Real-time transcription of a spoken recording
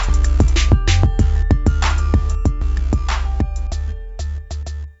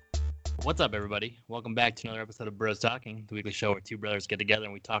What's up, everybody? Welcome back to another episode of Bros Talking, the weekly show where two brothers get together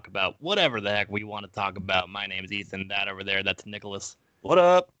and we talk about whatever the heck we want to talk about. My name is Ethan. That over there, that's Nicholas. What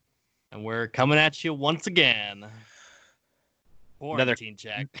up? And we're coming at you once again. Quarantine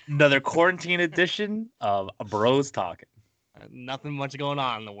check. Another quarantine edition of Bros Talking. Nothing much going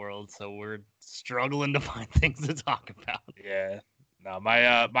on in the world, so we're struggling to find things to talk about. Yeah. No,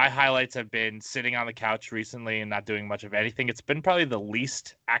 my highlights have been sitting on the couch recently and not doing much of anything. It's been probably the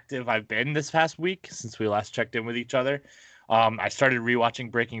least active I've been this past week since we last checked in with each other. I started rewatching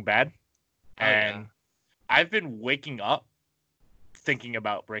Breaking Bad, and I've been waking up thinking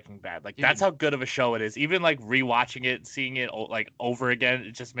about Breaking Bad. Like, that's how good of a show it is. Even like rewatching it, seeing it like over again,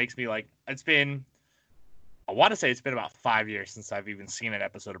 it just makes me like, I want to say it's been about 5 years since I've even seen an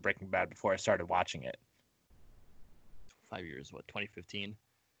episode of Breaking Bad before I started watching it. 5 years, 2015,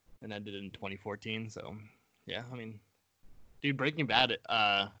 and ended in 2014. So, yeah, I mean, dude, Breaking Bad,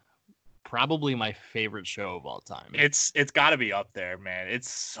 probably my favorite show of all time. It's got to be up there, man. It's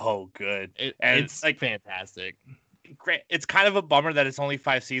so good. It's like fantastic. Great. It's kind of a bummer that it's only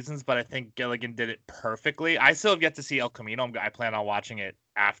 5 seasons, but I think Gilligan did it perfectly. I still have yet to see El Camino. I plan on watching it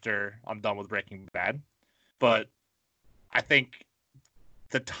after I'm done with Breaking Bad, but I think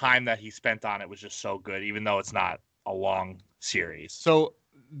the time that he spent on it was just so good, even though it's not a long series. So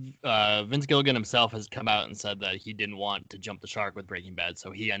Vince Gilligan himself has come out and said that he didn't want to jump the shark with Breaking Bad, so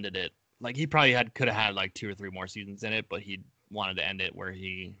he ended it. Like, he probably could have had like 2 or 3 more seasons in it, but he wanted to end it where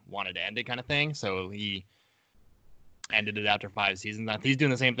he wanted to end it, kind of thing. So he ended it after 5 seasons. I think he's doing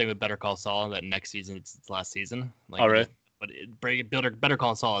the same thing with Better Call Saul. That next season it's its last season. Like, all right. But Better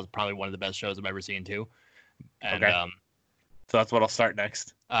Call Saul is probably one of the best shows I've ever seen too. And okay. So that's what I'll start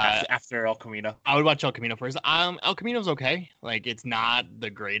next. After El Camino. I would watch El Camino first. El Camino's okay. Like, it's not the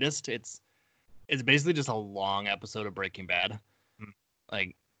greatest. It's basically just a long episode of Breaking Bad.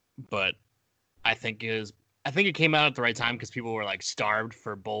 Like, but I think it came out at the right time because people were like starved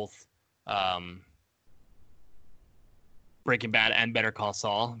for both Breaking Bad and Better Call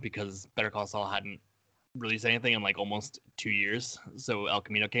Saul, because Better Call Saul hadn't released anything in like almost 2 years. So El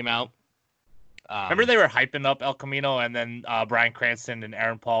Camino came out. Remember they were hyping up El Camino, and then Bryan Cranston and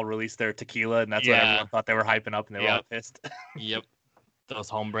Aaron Paul released their tequila, and that's what everyone thought they were hyping up, and they were all pissed. Yep. Those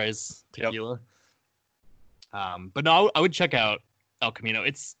hombres tequila. Yep. But no, I would check out El Camino.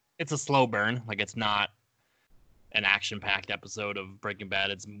 It's a slow burn. Like, it's not an action-packed episode of Breaking Bad.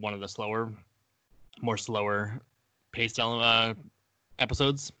 It's one of the more slower paced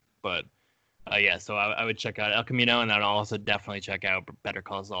episodes. But so I would check out El Camino, and I'd also definitely check out Better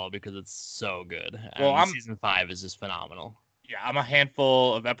Call Saul because it's so good. Well, season 5 is just phenomenal. Yeah, I'm a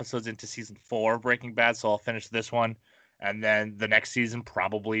handful of episodes into season 4 of Breaking Bad, so I'll finish this one, and then the next season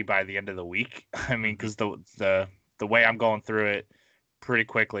probably by the end of the week. I mean, because the way I'm going through it pretty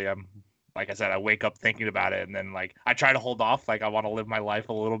quickly, like I said, I wake up thinking about it, and then like I try to hold off, like I want to live my life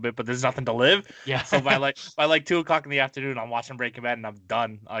a little bit, but there's nothing to live. Yeah. So by 2:00 in the afternoon, I'm watching Breaking Bad, and I'm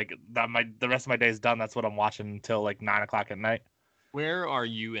done. Like the rest of my day is done. That's what I'm watching until like 9:00 at night. Where are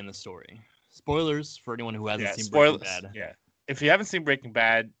you in the story? Spoilers for anyone who hasn't seen Breaking Bad. Yeah. If you haven't seen Breaking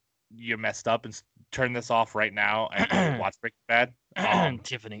Bad, you messed up, and turn this off right now and watch Breaking Bad.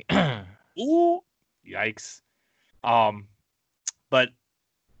 Tiffany. Ooh, yikes. But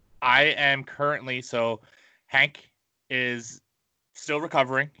I am currently, so Hank is still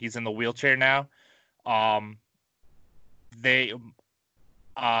recovering. He's in the wheelchair now. Gus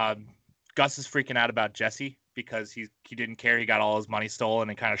is freaking out about Jesse because he didn't care. He got all his money stolen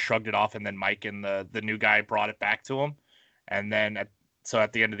and kind of shrugged it off. And then Mike and the new guy brought it back to him. And then at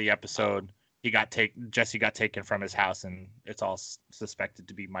the end of the episode, Jesse got taken from his house, and it's all suspected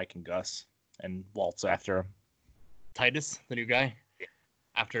to be Mike and Gus, and Walt's after him. Titus, the new guy.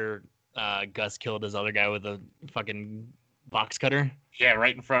 After Gus killed his other guy with a fucking box cutter. Yeah,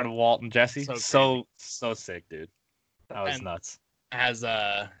 right in front of Walt and Jesse. So sick, dude. That was nuts. Has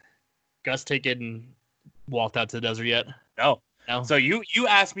Gus taken Walt out to the desert yet? No. So you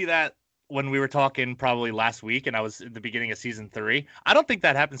asked me that when we were talking probably last week, and I was in the beginning of season 3. I don't think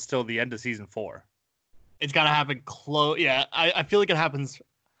that happens till the end of season 4. It's got to happen close. Yeah, I feel like it happens.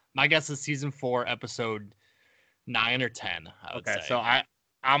 My guess is season 4, episode 9 or 10, I would say. Okay, so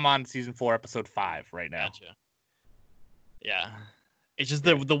I'm on season 4, episode 5 right now. Gotcha. Yeah, it's just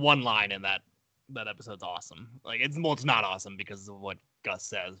the one line in that episode's awesome. Like, it's not awesome because of what Gus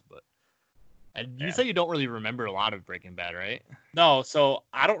says, but you say you don't really remember a lot of Breaking Bad, right? No, so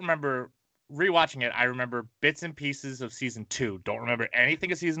I don't remember rewatching it. I remember bits and pieces of season 2. Don't remember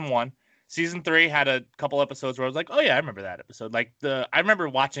anything of season 1. Season 3 had a couple episodes where I was like, oh yeah, I remember that episode. Like I remember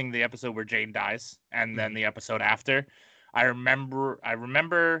watching the episode where Jane dies, and then the episode after. I remember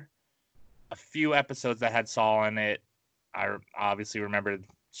a few episodes that had Saul in it. I obviously remembered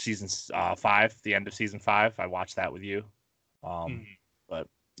season 5, the end of season 5. I watched that with you. But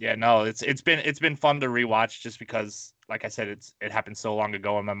yeah, no, it's been fun to rewatch just because, like I said, it happened so long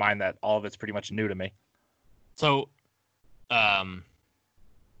ago in my mind that all of it's pretty much new to me. So,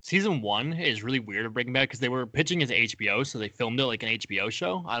 season 1 is really weird of Breaking Bad because they were pitching as HBO, so they filmed it like an HBO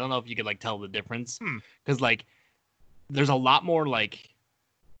show. I don't know if you could like tell the difference because like there's a lot more like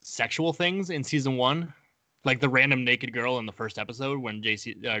sexual things in season 1, like the random naked girl in the first episode when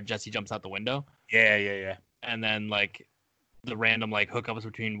Jesse jumps out the window. Yeah. And then like the random like hookups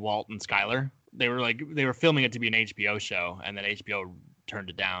between Walt and Skyler. They were filming it to be an HBO show, and then HBO turned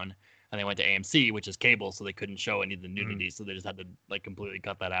it down, and they went to AMC, which is cable, so they couldn't show any of the nudity, so they just had to like completely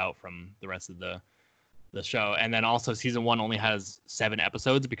cut that out from the rest of the show. And then also season 1 only has 7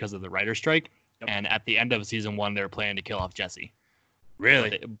 episodes because of the writer's strike. Yep. And at the end of season 1, they were planning to kill off Jesse.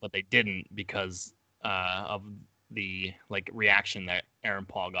 Really? But they didn't because of the like reaction that Aaron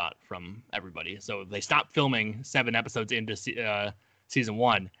Paul got from everybody. So they stopped filming 7 episodes into season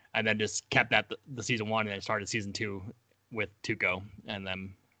 1, and then just kept that the season 1, and then started season 2 with Tuco and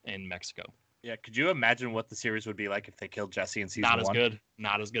them in Mexico. Yeah, could you imagine what the series would be like if they killed Jesse in season 1?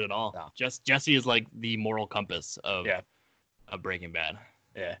 Not as good at all. No. Jesse is like the moral compass of Breaking Bad.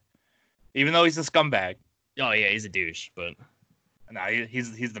 Yeah, even though he's a scumbag. Oh yeah, he's a douche, but no,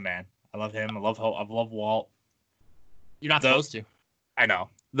 he's the man. I love him. I love Walt. You're not supposed to. I know.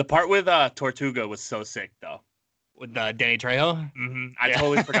 The part with Tortuga was so sick though. With Danny Trejo? I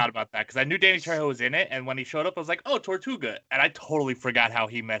totally forgot about that because I knew Danny Trejo was in it, and when he showed up, I was like, "Oh, Tortuga!" And I totally forgot how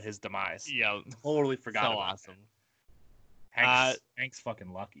he met his demise. Yeah, totally forgot. So awesome. Hank's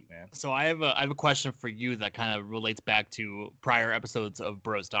fucking lucky, man. So I have a question for you that kind of relates back to prior episodes of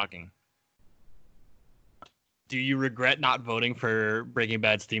Bros Talking. Do you regret not voting for Breaking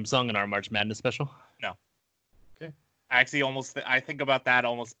Bad's theme song in our March Madness special? No. Okay. I actually I think about that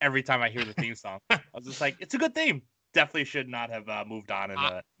almost every time I hear the theme song. I was just like, it's a good theme. Definitely should not have moved on in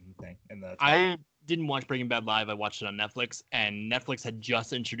the thing. I didn't watch Breaking Bad live. I watched it on Netflix, and Netflix had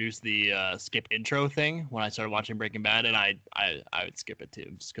just introduced the skip intro thing when I started watching Breaking Bad, and I would skip it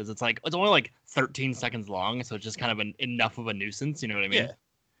too, just because it's only like 13 seconds long, so it's just kind of enough of a nuisance. You know what I mean? Yeah.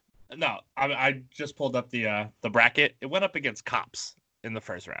 No, I just pulled up the bracket. It went up against Cops in the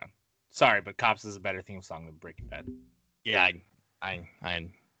first round. Sorry, but Cops is a better theme song than Breaking Bad. Yeah, I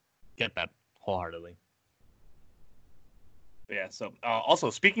get that wholeheartedly. Yeah. So also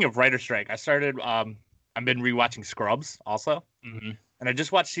speaking of writer strike, I started. I've been rewatching Scrubs also, and I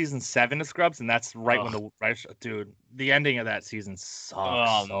just watched season 7 of Scrubs, and that's right when the writer. Dude, the ending of that season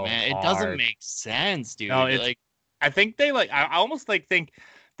sucks. Oh man, it doesn't make sense, dude. No, I think they I almost think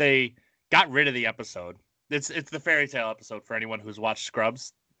they got rid of the episode. It's the fairy tale episode for anyone who's watched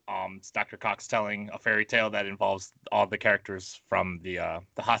Scrubs. It's Dr. Cox telling a fairy tale that involves all the characters from the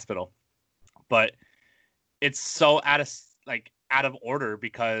hospital, but it's so out of order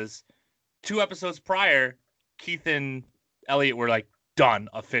because 2 episodes prior, Keith and Elliot were like done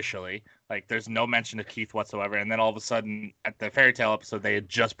officially. Like there's no mention of Keith whatsoever, and then all of a sudden at the fairy tale episode they had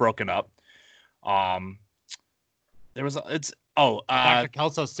just broken up. Dr.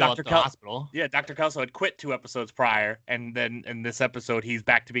 Kelso's still at the hospital. Yeah, Dr. Kelso had quit 2 episodes prior, and then in this episode he's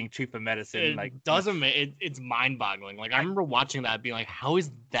back to being chief of medicine. It's mind-boggling. Like I remember watching that, being like, "How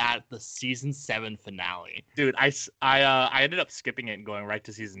is that the season 7 finale?" Dude, I ended up skipping it and going right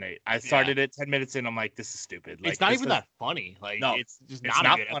to season 8. I started it 10 minutes in. I'm like, this is stupid. Like, it's not even that funny. Like, no, it's just not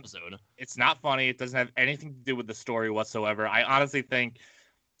a good episode. It's not funny. It doesn't have anything to do with the story whatsoever. I honestly think,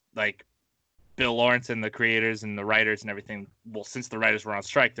 like, Bill Lawrence and the creators and the writers and everything, well, since the writers were on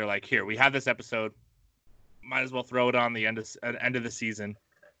strike, they're like, here, we have this episode. Might as well throw it on the end of the season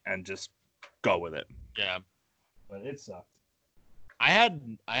and just go with it. Yeah. But it sucked. I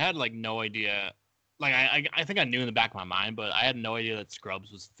had like no idea. Like I think I knew in the back of my mind, but I had no idea that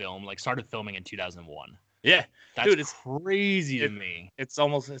Scrubs was started filming in 2001. Yeah. Dude, it's crazy to me. It's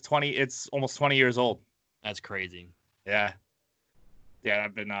almost 20 years old. That's crazy. Yeah. Yeah,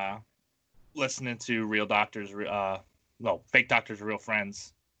 I've been listening to Fake Doctors, Real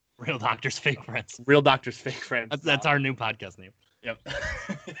Friends. Real Doctors, Fake Friends. Real Doctors, Fake Friends. That's our new podcast name. Yep.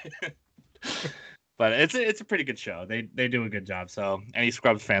 But it's a pretty good show. They do a good job. So any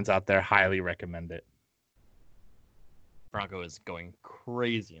Scrubs fans out there, highly recommend it. Bronco is going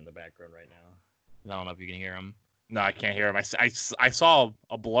crazy in the background right now. I don't know if you can hear him. No, I can't hear him. I saw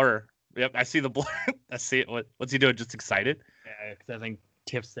a blur. Yep, I see the blur. I see it. What's he doing? Just excited? Yeah, because I think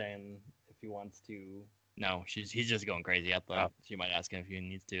Tiff's saying if he wants to. No, he's just going crazy. I thought she might ask him if he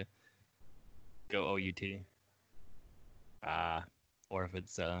needs to go OUT. Or if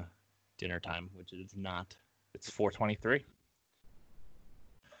it's dinner time, which it is not. It's 4:23.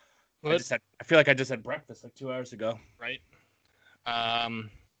 What? I feel like I just had breakfast like 2 hours ago. Right.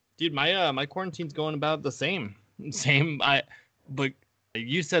 Dude, my quarantine's going about the same. But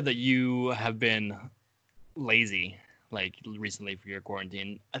you said that you have been lazy like recently for your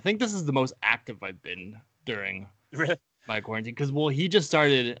quarantine. I think this is the most active I've been during my quarantine because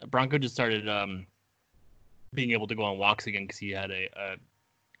Bronco just started being able to go on walks again because he had he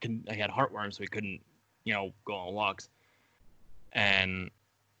had heartworm, so he couldn't go on walks, and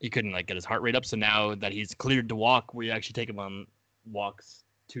he couldn't like get his heart rate up. So now that he's cleared to walk, we actually take him on walks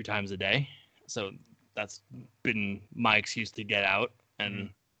 2 times a day. So that's been my excuse to get out and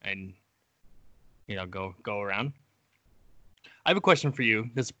go around. I have a question for you.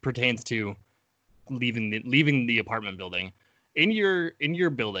 This pertains to leaving the apartment building. In your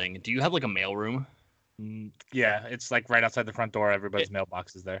building, do you have like a mail room? Yeah, it's like right outside the front door. Everybody's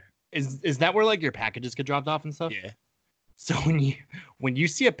mailbox is there. Is that where like your packages get dropped off and stuff? Yeah. So when you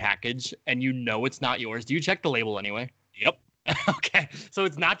see a package and you know it's not yours, do you check the label anyway? Yep. Okay. So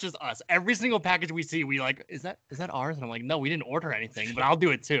it's not just us. Every single package we see, we like, is that ours? And I'm like, no, we didn't order anything, but I'll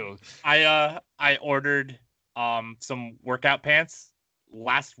do it too. I ordered some workout pants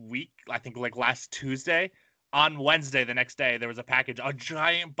last week, I think like last Tuesday. On Wednesday, the next day, there was a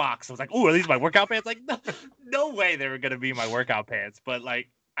giant box. I was like, oh, are these my workout pants? Like, no way they were going to be my workout pants. But, like,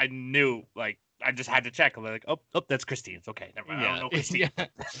 I knew, like, I just had to check. I'm like, oh, that's Christine's. Okay, never mind. I don't know Christine.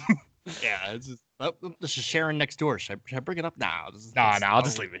 Yeah, it's just, this is Sharon next door. Should I bring it up now? No, I'll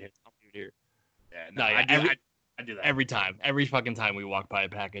just leave it here. Yeah, I do that. Every fucking time we walk by a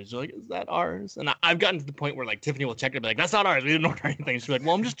package, like, is that ours? And I've gotten to the point where, like, Tiffany will check it and be like, that's not ours. We didn't order anything. She's like,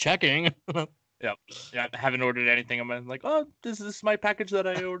 well, I'm just checking. Yep. Yeah, I haven't ordered anything. I'm like, oh, is this my package that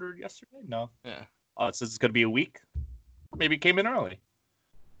I ordered yesterday? No. Yeah. Oh, it says it's going to be a week. Maybe it came in early.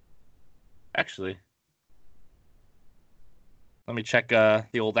 Actually, let me check the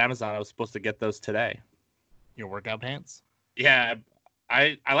old Amazon. I was supposed to get those today. Your workout pants? Yeah,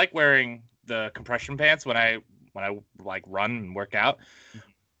 I like wearing the compression pants when I like run and work out,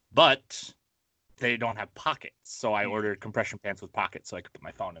 but they don't have pockets. So I ordered compression pants with pockets so I could put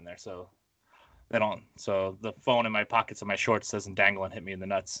my phone in there. So they don't. So the phone in my pockets of my shorts doesn't dangle and hit me in the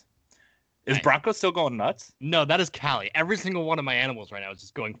nuts. Is Nice. Bronco still going nuts? No, that is Callie. Every single one of my animals right now is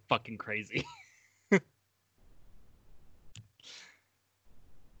just going fucking crazy.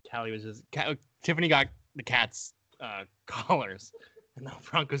 Callie was just... Tiffany got the cat's collars, and now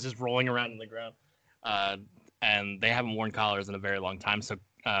Bronco's just rolling around in the ground. And they haven't worn collars in a very long time, so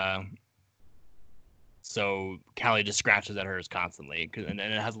Callie just scratches at hers constantly, and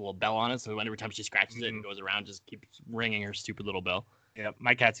it has a little bell on it, so every time she scratches it and goes around, just keeps ringing her stupid little bell. Yeah,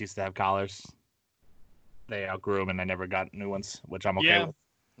 my cats used to have collars. They outgrew them, and I never got new ones, which I'm okay with.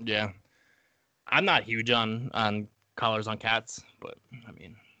 Yeah. I'm not huge on collars on cats, but, I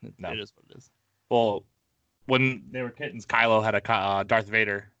mean, it is what it is. Well, when they were kittens, Kylo had a Darth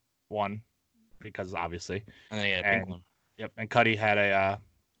Vader one, because obviously. And then he had a pink one. Yep, and Cuddy had a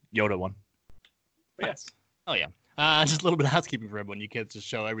Yoda one. Yes. Oh, yeah. Just a little bit of housekeeping for everyone. You kids just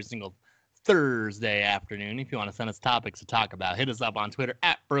show every single Thursday afternoon. If you want to send us topics to talk about, hit us up on Twitter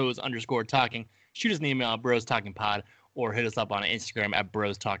at bros_talking. Shoot us an email at brostalkingpod, or hit us up on Instagram at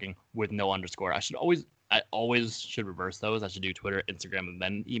brostalking with no underscore. I always should reverse those. I should do Twitter, Instagram, and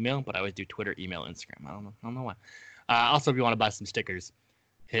then email, but I always do Twitter, email, Instagram. I don't know why. Also, if you want to buy some stickers,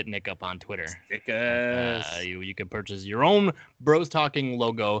 hit Nick up on Twitter. Stickers. You can purchase your own Bros Talking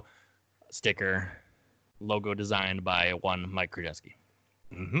logo sticker. Logo designed by one Mike Krajewski.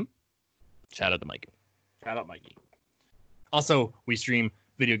 Shout out to Mike. Shout out Mikey. Also, we stream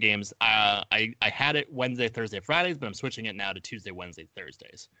video games. I had it Wednesday, Thursday, Fridays, but I'm switching it now to Tuesday, Wednesday,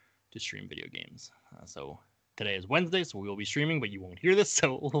 Thursdays to stream video games. So today is Wednesday, so we will be streaming, but you won't hear this.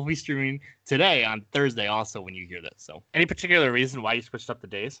 So we'll be streaming today on Thursday also when you hear this. So any particular reason why you switched up the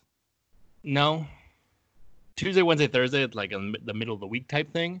days? No. Tuesday, Wednesday, Thursday, it's like the middle of the week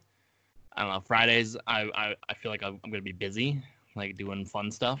type thing. I don't know. Fridays, I feel like I'm going to be busy, like doing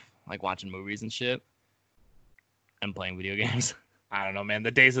fun stuff, like watching movies and shit, and playing video games. I don't know, man.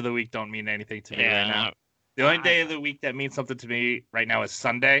 The days of the week don't mean anything to me right now. The only day of the week that means something to me right now is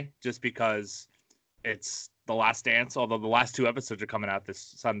Sunday, just because it's The Last Dance, although the last 2 episodes are coming out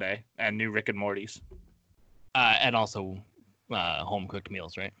this Sunday, and new Rick and Morty's. And also home-cooked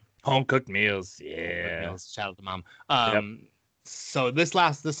meals, right? Home-cooked meals, yeah. Meals. Shout out to Mom. So this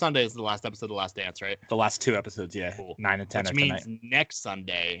Sunday is the last episode of The Last Dance, right? The last 2 episodes, yeah. Cool. 9 and 10 Which are means tonight. next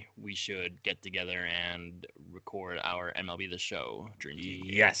Sunday we should get together and record our MLB The Show Dream Team.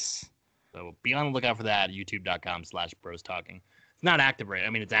 Yes. So be on the lookout for that at youtube.com/brostalking. It's not active right.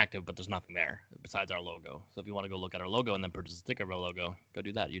 I mean, it's active, but there's nothing there besides our logo. So if you want to go look at our logo and then purchase a sticker of our logo, go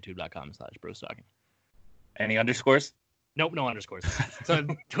do that. YouTube.com/brostocking. Any underscores? Nope, no underscores. So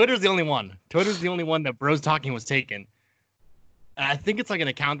Twitter's the only one. Twitter's the only one that Bros Talking was taken. And I think it's like an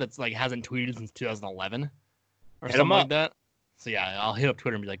account that's like hasn't tweeted since 2011 or Hit 'em something up. like that. So yeah, I'll hit up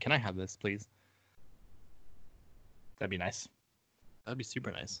Twitter and be like, "Can I have this, please?" That'd be nice. That'd be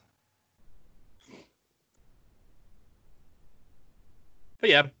super nice. But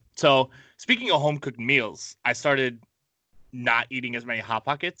yeah, so speaking of home cooked meals, I started not eating as many Hot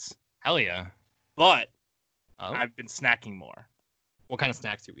Pockets, Hell yeah. but Oh, I've been snacking more. what kind of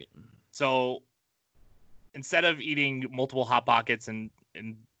snacks are you eating? So instead of eating multiple Hot Pockets and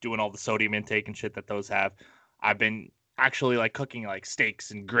doing all the sodium intake and shit that those have, I've been actually like cooking like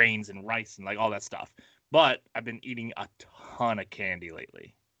steaks and grains and rice and like all that stuff. But I've been eating a ton of candy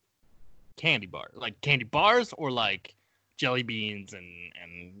lately. Candy bar, like candy bars, or like jelly beans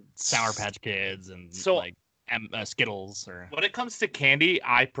and Sour Patch Kids and So- like Skittles or. When it comes to candy,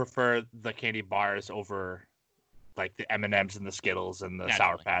 I prefer the candy bars over like the M&Ms and the Skittles and the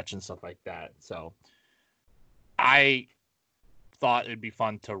Sour Naturally. Patch and stuff like that. So I thought it'd be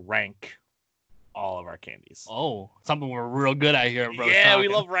fun to rank all of our candies. Oh, something we're real good at here, bro. Yeah, we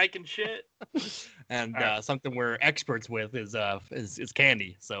love ranking shit. And All right. something we're experts with is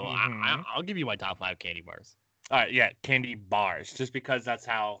candy. So Mhm. I'll give you my top 5 candy bars. All right, yeah, candy bars, just because that's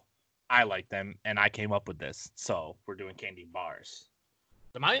how I like them, and I came up with this. So we're doing candy bars.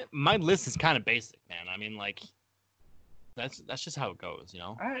 So my list is kind of basic, man. I mean, like that's just how it goes, you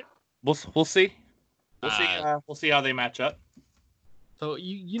know. All right, we'll see. We'll see. We'll see how they match up. So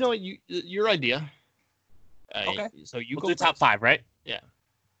you know what your idea. Okay. So you We'll go do top first. 5, right? Yeah.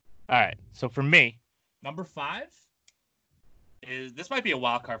 All right. So for me, number 5 is this might be a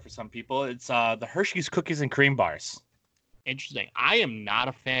wild card for some people. It's the Hershey's Cookies and Cream Bars. Interesting. I am not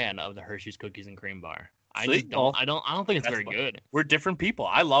a fan of the Hershey's Cookies and Cream bar. I See? just don't. Well, I don't think it's that's very fine. good. We're different people.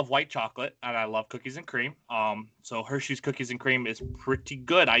 I love white chocolate and I love cookies and cream. So Hershey's Cookies and Cream is pretty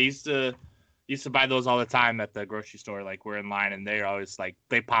good. I used to buy those all the time at the grocery store. Like we're in line and they're always like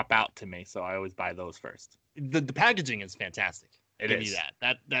they pop out to me, so I always buy those first. The packaging is fantastic. It Give is.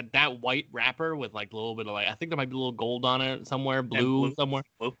 you that white wrapper with like a little bit of like I think there might be a little gold on it somewhere, blue somewhere.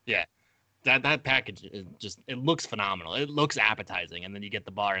 Blue. Yeah. That package is just it looks phenomenal. It looks appetizing, and then you get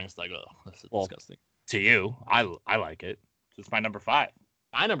the bar and it's like, oh, this is Well, disgusting. To you, I like it. It's my number 5.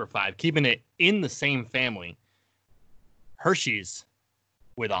 My number 5, keeping it in the same family. Hershey's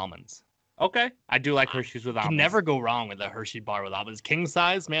with almonds. Okay, I do like Hershey's with You almonds. can never go wrong with a Hershey bar with almonds. King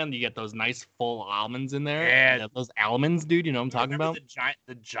size, man, you get those nice full almonds in there. Yeah. You get those almonds, dude. You know what I'm talking Remember about?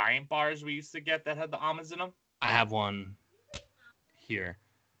 the giant bars we used to get that had the almonds in them. I have one here.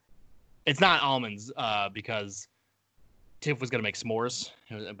 It's not almonds, because Tiff was gonna make s'mores,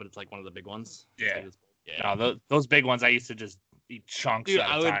 but it's like one of the big ones. Yeah. Yeah. No, those big ones I used to just eat chunks Dude, at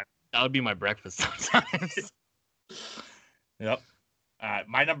a I would- time. That would be my breakfast sometimes. Yep.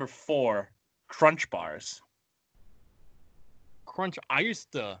 My number 4, Crunch Bars. Crunch. I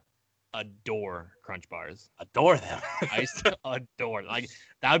used to adore Crunch bars. Adore them. I used to adore like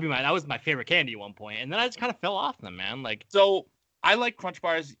that was my favorite candy at one point, and then I just kind of fell off them, man. Like So I like Crunch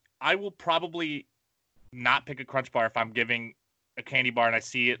Bars. I will probably not pick a Crunch Bar if I'm giving a candy bar and I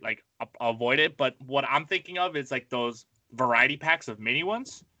see it. Like I'll avoid it. But what I'm thinking of is like those variety packs of mini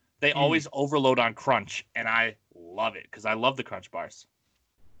ones. They always overload on crunch, and I love it because I love the Crunch Bars.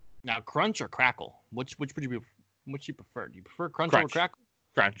 now, Crunch or Crackle? Which would you prefer? Do you prefer Crunch over Crunch. Crackle?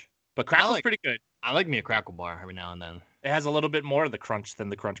 Crunch, but Crackle's like- pretty good. I like me a Crackle bar every now and then. It has a little bit more of the crunch than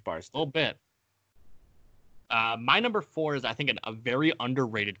the Crunch Bars. A little bit. My number 4 is I think a very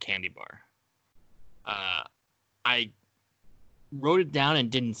underrated candy bar. I wrote it down and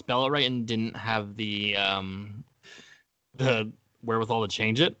didn't spell it right and didn't have the wherewithal to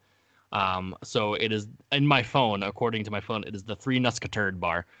change it. So it is in my phone. According to my phone, it is the Three Musketeers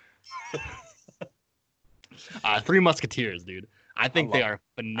bar. Three Musketeers, dude. I think they are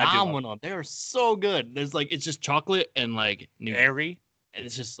phenomenal. They are so good. There's like it's just chocolate and like Airy. and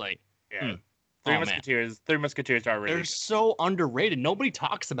it's just like Yeah. Hmm. Three Oh, man. Musketeers. Three Musketeers are really they're good. so underrated. Nobody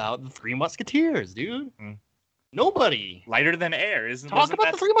talks about the Three Musketeers, dude. Mm. Nobody Lighter than air, isn't? talk wasn't about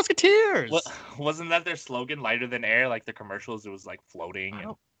that, the Three Musketeers. Wasn't that their slogan? Lighter than air, like the commercials. It was like floating.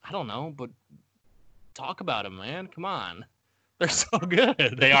 And... I don't know, but talk about them, man. Come on, they're so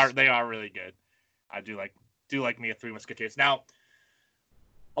good. They are really good. I do like me a Three Musketeers. Now,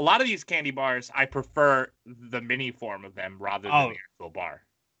 a lot of these candy bars, I prefer the mini form of them rather than the actual bar.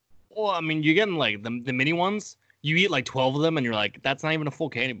 Well, I mean, you're getting like the mini ones. You eat like 12 of them, and you're like, that's not even a full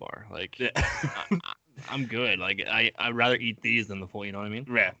candy bar. Like, Yeah. I'm good. Like I'd rather eat these than the full. You know what I mean?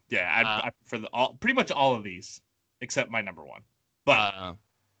 Yeah. I prefer pretty much all of these except my number one. But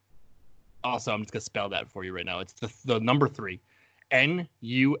also, I'm just gonna spell that for you right now. It's the number 3,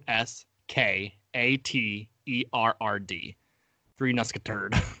 Nuskaterd. 3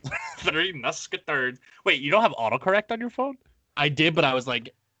 Nuskaterd. 3 Nuskaterds. Wait, you don't have autocorrect on your phone? I did, but I was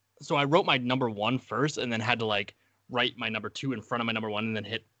like, so I wrote my number 1 first, and then had to like write my number 2 in front of my number 1, and then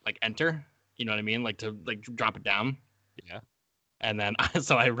hit like enter. You know what I mean? Like to like drop it down. Yeah. And then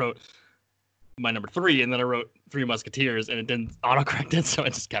so I wrote my number 3, and then I wrote 3 Musketeers, and it didn't autocorrect it, so I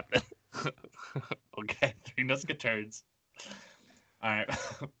just kept it. Okay, 3 Nuskaterds. All right.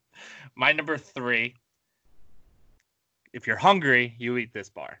 My number 3. If you're hungry, you eat this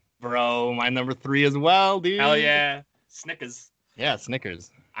bar. Bro, my number 3 as well, dude. Hell yeah. Snickers. Yeah,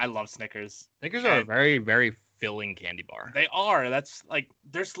 Snickers. I love Snickers. Snickers are a very, very filling candy bar. They are. That's like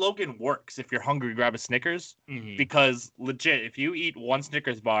their slogan works. If you're hungry, grab a Snickers. Mm-hmm. Because legit, if you eat 1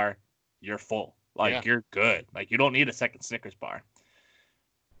 Snickers bar, you're full. Like you're good. Like you don't need a second Snickers bar.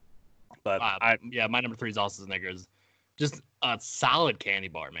 But my number 3 is also Snickers. Just a solid candy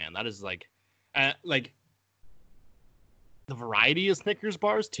bar, man. That is like the variety of Snickers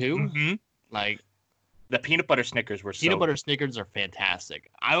bars too. Mm-hmm. Like the peanut butter Snickers were peanut butter Snickers are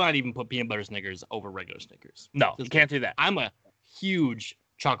fantastic. I would not even put peanut butter Snickers over regular Snickers. No, you can't do that. I'm a huge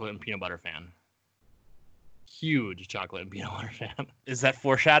chocolate and peanut butter fan. Huge chocolate and peanut butter fan. Is that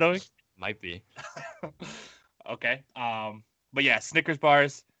foreshadowing? Might be. Okay. But yeah, Snickers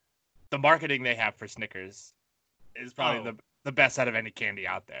bars. The marketing they have for Snickers is probably the best out of any candy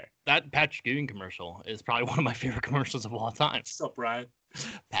out there. That Patrick Ewing commercial is probably one of my favorite commercials of all time. What's up, Brian?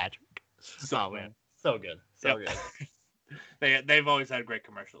 Patrick. Man. So good. So good. They've always had great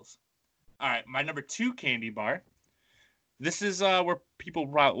commercials. All right, my number 2 candy bar. This is where people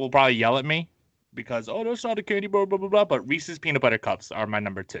will probably yell at me because, oh, that's not a candy bar, blah, blah, blah. But Reese's Peanut Butter Cups are my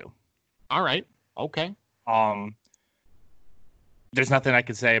number 2. All right. Okay. There's nothing I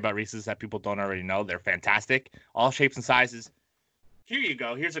can say about Reese's that people don't already know. They're fantastic. All shapes and sizes. Here you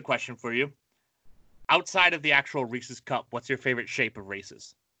go. Here's a question for you. Outside of the actual Reese's cup, what's your favorite shape of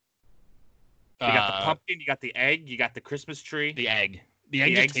Reese's? You got the pumpkin, you got the egg, you got the Christmas tree. The egg. The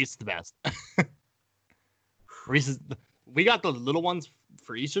egg just tastes the best. Reese's. We got the little ones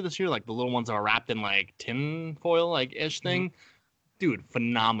for Easter this year, like the little ones that are wrapped in like tin foil, like ish thing. Mm-hmm. Dude,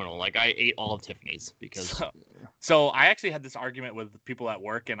 phenomenal. Like I ate all of Tiffany's because. So I actually had this argument with people at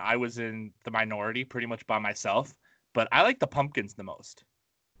work, and I was in the minority pretty much by myself. But I like the pumpkins the most.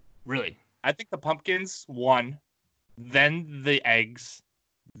 Really? I think the pumpkins won, then the eggs,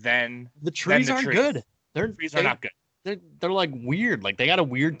 then the trees aren't good. Trees are not good. They're like weird. Like they got a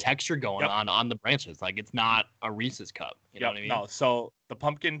weird texture going on the branches. Like it's not a Reese's cup. You know what I mean? No. So the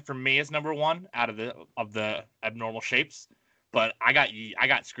pumpkin for me is number 1 out of the abnormal shapes. But I got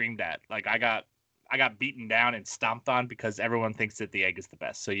screamed at. Like I got beaten down and stomped on because everyone thinks that the egg is the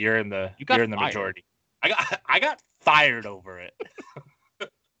best. So you're in the majority. I got fired over it.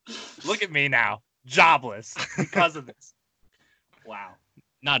 Look at me now, jobless because of this. Wow.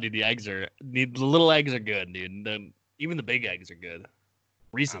 Nah, dude, the little eggs are good, dude. Even the big eggs are good.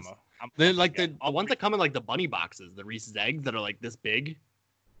 Reese's. They're like the ones that come in like the bunny boxes, the Reese's eggs that are like this big.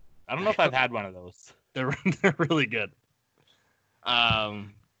 I don't know if I've had one of those. They're really good.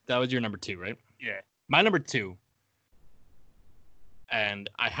 That was your number 2, right? Yeah. My number 2. And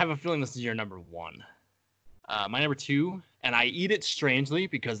I have a feeling this is your number 1. My number 2, and I eat it strangely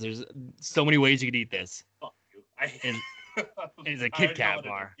because there's so many ways you could eat this. Fuck you. Is a Kit Kat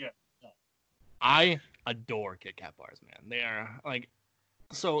bar. Yeah. I adore Kit Kat bars, man. They are like,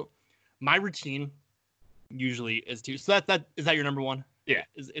 so my routine usually is to, so that is that your number 1? Yeah.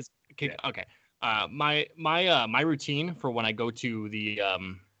 Is Kit, yeah. Okay. My routine for when I go to the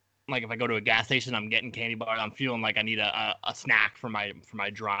like if I go to a gas station, I'm getting candy bar. I'm feeling like I need a snack for my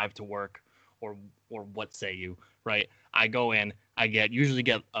drive to work, or what say you, right? I go in, I usually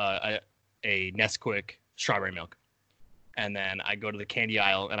get a Nesquik strawberry milk, and then I go to the candy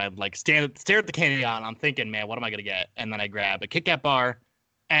aisle and I like stare at the candy aisle and I'm thinking, man, what am I gonna get? And then I grab a Kit Kat bar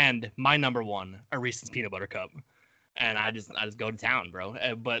and my number 1, a Reese's peanut butter cup, and I just go to town, bro.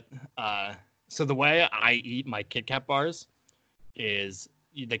 So the way I eat my Kit Kat bars is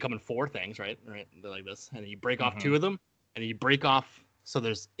they come in 4 things, right? They're like this, and you break off 2 of them, and you break off. So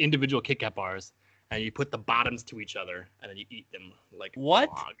there's individual Kit Kat bars, and you put the bottoms to each other, and then you eat them like what?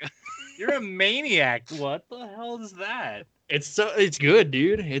 You're a maniac. What the hell is that? It's good,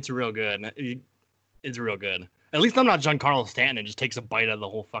 dude. It's real good. It's real good. At least I'm not Giancarlo Stanton and just takes a bite of the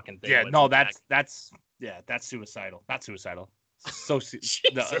whole fucking thing. Yeah, no, that's suicidal. Not suicidal.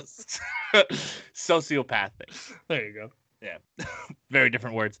 Jesus. Sociopathic. There you go. Yeah, very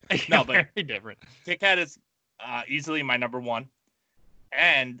different words. No, but very different. Kit Kat is easily my number one.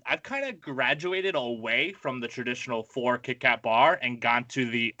 And I've kind of graduated away from the traditional 4 Kit Kat bar and gone to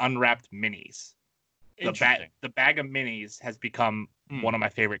the unwrapped minis. The bag of minis has become one of my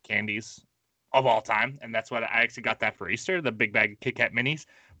favorite candies of all time. And that's what I actually got that for Easter, the big bag of Kit Kat minis.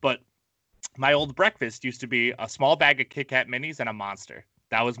 But my old breakfast used to be a small bag of Kit Kat minis and a Monster.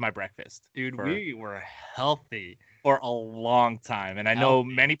 That was my breakfast. Dude, we were healthy for a long time. And I know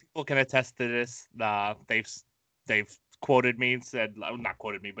many people can attest to this. They've quoted me and said, not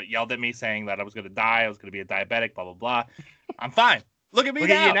quoted me, but yelled at me saying that I was going to die. I was going to be a diabetic, blah, blah, blah. I'm fine. Look at me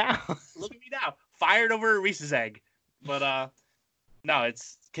now. Look at me now. Fired over a Reese's egg. But no,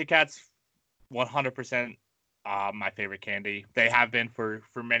 it's Kit Kat's 100% my favorite candy. They have been for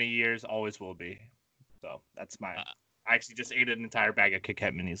many years, always will be. So that's my. I actually just ate an entire bag of Kit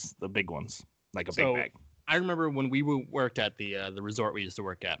Kat minis, the big ones, like a big bag. I remember when we worked at the resort we used to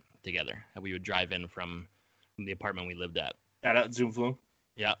work at together, and we would drive in from the apartment we lived at. Shout out Zoom Flume.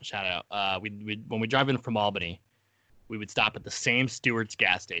 Yeah, shout out. When we drive in from Albany, we would stop at the same Stewart's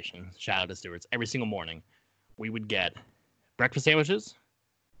gas station. Shout out to Stewart's. Every single morning, we would get breakfast sandwiches,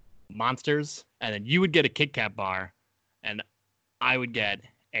 Monsters, and then you would get a Kit Kat bar, and I would get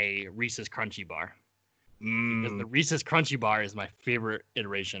a Reese's Crunchy bar. Because the Reese's Crunchy bar is my favorite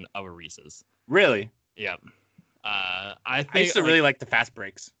iteration of a Reese's. Really? Yep. I used to really like the Fast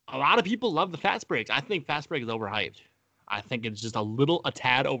Breaks. A lot of people love the Fast Breaks. I think Fast Break is overhyped. I think it's just a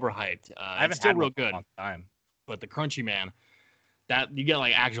tad overhyped. I haven't it's still had real good. A long time. But the Crunchy, man, that you get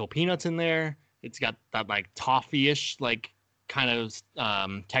like actual peanuts in there. It's got that like toffee-ish like kind of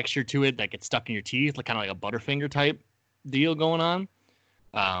texture to it that gets stuck in your teeth, like kind of like a Butterfinger type deal going on.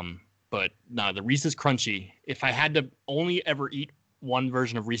 But no, the Reese's Crunchy, if I had to only ever eat one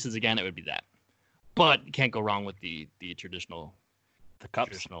version of Reese's again, it would be that. But you can't go wrong with the traditional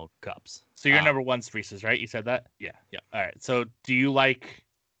cups. So your number one's Reese's, right? You said that? Yeah. All right. So do you like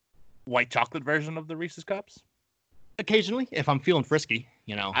white chocolate version of the Reese's cups? Occasionally, if I'm feeling frisky,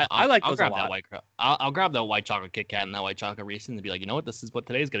 I like those I'll grab a lot. that white. I'll grab that white chocolate Kit Kat and that white chocolate Reese's and be like, you know what? This is what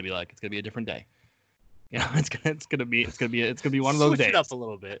today's gonna be like. It's gonna be a different day. It's gonna be one of those days. Switch it up a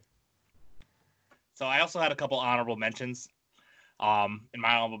little bit. So I also had a couple honorable mentions. In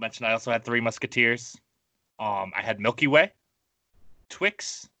my honorable mention, I also had 3 Musketeers. I had Milky Way,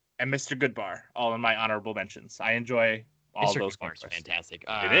 Twix, and Mr. Goodbar, all in my honorable mentions. I enjoy all Mr. those. Goodbar is fantastic.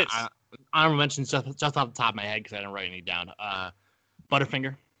 It is. Honorable mentions just off the top of my head because I didn't write any down.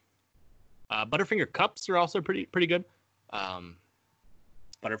 Butterfinger. Butterfinger cups are also pretty good.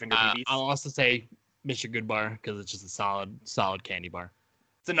 Butterfinger BBs. I'll also say Mr. Goodbar because it's just a solid candy bar.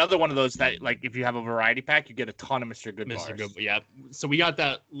 It's another one of those that, like, if you have a variety pack, you get a ton of Mr. Good Mr. bars. Good, yeah. So we got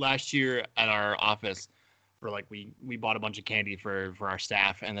that last year at our office. For like we bought a bunch of candy for our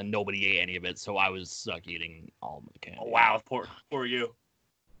staff, and then nobody ate any of it. So I was stuck eating all of the candy. Oh wow, poor you.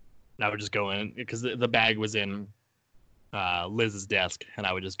 And I would just go in because the bag was in Liz's desk, and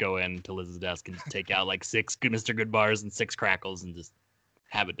I would just go into Liz's desk and take out like 6 Mr. Good bars and 6 crackles and just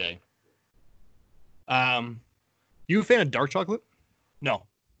have a day. You a fan of dark chocolate? No.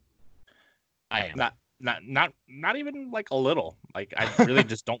 I am. Not even like a little. Like I really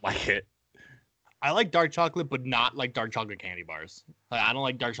just don't like it. I like dark chocolate, but not like dark chocolate candy bars. Like, I don't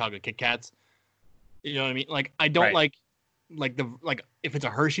like dark chocolate Kit Kats. You know what I mean? Like I don't like if it's a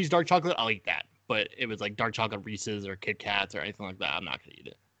Hershey's dark chocolate, I'll eat that. But if it's like dark chocolate Reese's or Kit Kats or anything like that, I'm not gonna eat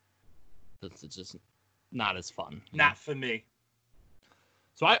it. It's just not as fun. Not for me.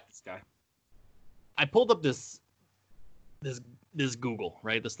 So I pulled up this Google,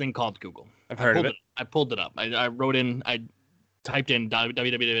 right? This thing called Google. I've heard of it. I pulled it up. I typed in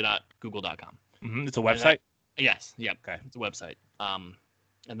www.google.com. It's a website? Yes. Yep. Okay. It's a website. And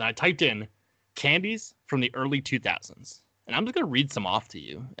then I typed in candies from the early 2000s. And I'm just going to read some off to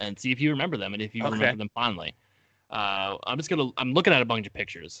you and see if you remember them and if you remember them fondly. I'm looking at a bunch of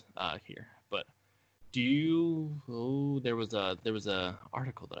pictures here. But there was a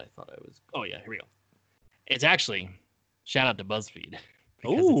article that I thought I was. Oh, yeah. Here we go. It's actually, shout out to BuzzFeed.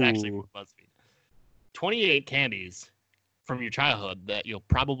 Because it's actually from BuzzFeed. 28 candies from your childhood that you'll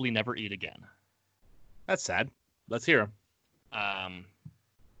probably never eat again. That's sad. Let's hear them.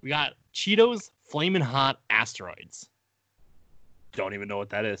 We got Cheetos Flamin' Hot Asteroids. Don't even know what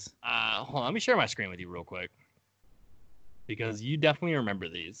that is. Hold on, let me share my screen with you real quick. Because you definitely remember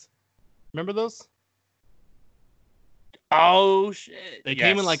these. Remember those? Oh, shit. They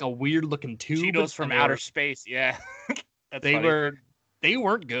came in like a weird looking tube. Cheetos from outer space, yeah. They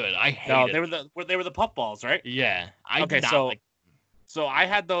weren't good. I hated them. They were the puffballs, right? Yeah. So So I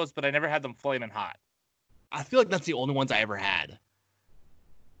had those, but I never had them flaming hot. I feel like that's the only ones I ever had.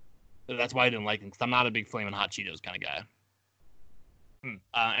 That's why I didn't like them, because I'm not a big flaming hot Cheetos kind of guy.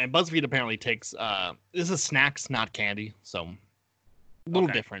 And BuzzFeed apparently takes this is snacks, not candy, so a little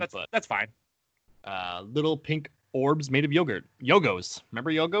different, but that's fine. Little pink orbs made of yogurt. Yogos.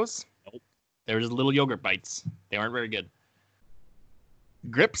 Remember Yogos? Nope. They were just little yogurt bites. They weren't very good.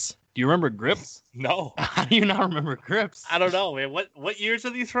 Grips. Do you remember Grips? No. How do you not remember Grips? I don't know, man. What years are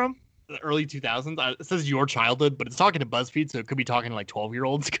these from? The early 2000s. It says your childhood, but it's talking to BuzzFeed, so it could be talking to like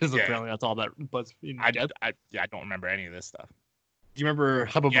 12-year-olds because apparently that's all that BuzzFeed gets. I don't remember any of this stuff. Do you remember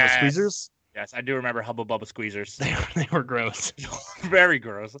Hubba Bubba Squeezers? Yes, I do remember Hubba Bubba Squeezers. They were gross. Very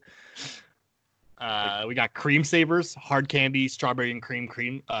gross. We got Cream Savers, hard candy, strawberry and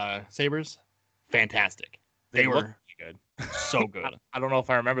cream savers. Fantastic. They were good. So good. I don't know if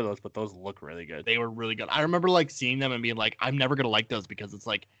I remember those, but those look really good. They were really good. I remember like seeing them and being like, I'm never gonna like those because it's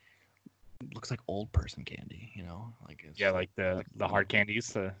like it looks like old person candy, you know? Like it's like the hard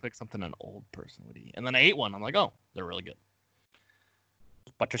candies. Like something an old person would eat. And then I ate one. I'm like, oh, they're really good.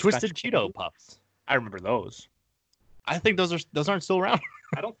 Butterscotch Twisted Cheeto Puffs. I remember those. I think those aren't still around.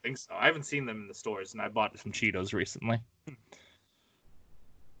 I don't think so. I haven't seen them in the stores, and I bought some Cheetos recently.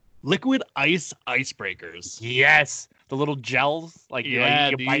 Liquid ice icebreakers. Yes, the little gels. Like you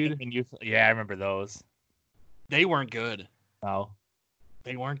bite them and I remember those. They weren't good. No,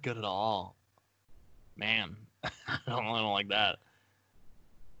 they weren't good at all. Man, I don't like that.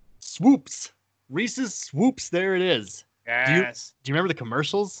 Swoops. Reese's Swoops. There it is. Yes. Do you remember the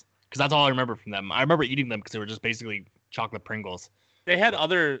commercials? Because that's all I remember from them. I remember eating them because they were just basically chocolate Pringles. They had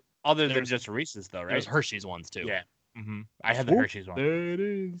other than just Reese's though, right? There's Hershey's ones too. Yeah. Mm-hmm. I had the Hershey's one. There it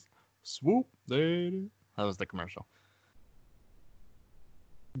is. Swoop. There it is. That was the commercial.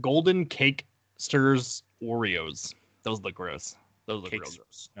 Golden Cake Stirs Oreos. Those look gross. Those look real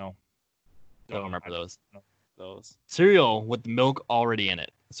gross. No. I don't remember those. No, those. Cereal with milk already in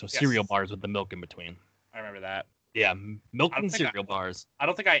it. So Yes. cereal bars with the milk in between. I remember that. Yeah, milk and cereal bars. I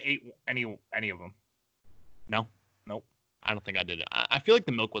don't think I ate any of them. No? Nope. I don't think I did it. I feel like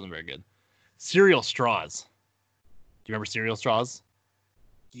the milk wasn't very good. Cereal straws. Do you remember cereal straws?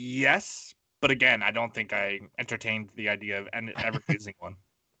 Yes, but again, I don't think I entertained the idea of ever using one.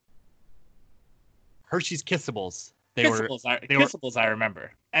 Hershey's Kissables. Kissables, I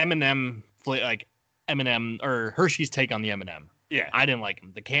remember. M&M, like M&M or Hershey's take on the M&M. Yeah, I didn't like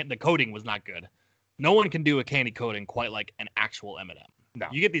them. The coating was not good. No one can do a candy coating quite like an actual M&M. No.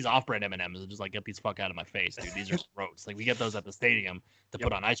 You get these off-brand M&Ms and just like get these fuck out of my face, dude. These are gross. Like we get those at the stadium to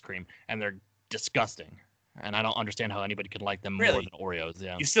put on ice cream, and they're disgusting. And I don't understand how anybody could like them more than Oreos.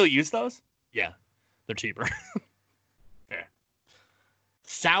 Yeah. You still use those? Yeah, they're cheaper. Fair.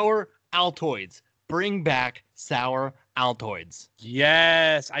 Sour Altoids. Bring back sour Altoids.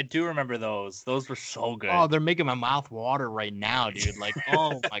 Yes, I do remember those. Those were so good. Oh, they're making my mouth water right now, dude. Like,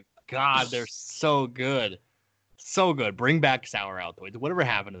 oh my god, they're so good. So good. Bring back sour Altoids. Whatever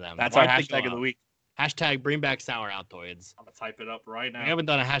happened to them? That's our hashtag of the week. Hashtag bring back sour Altoids. I'm going to type it up right now. We haven't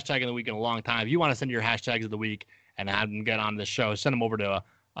done a hashtag of the week in a long time. If you want to send your hashtags of the week and have them get on the show, send them over to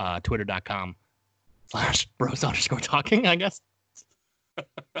twitter.com/bros_talking, I guess.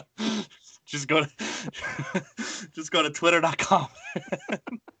 Just go to twitter.com.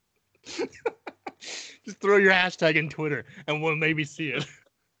 Just throw your hashtag in Twitter and we'll maybe see it.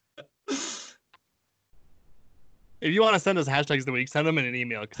 If you want to send us hashtags of the week, send them in an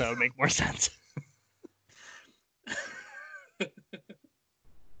email because that would make more sense.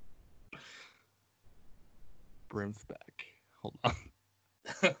 Brim's back. Hold on.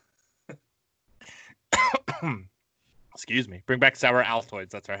 Excuse me. Bring back sour Altoids.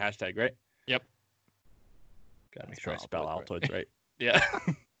 That's our hashtag, right? Yep. Gotta make sure I spell Altoids right. Yeah.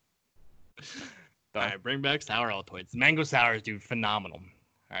 All right, bring back sour Altoids. Mango sours, dude, phenomenal.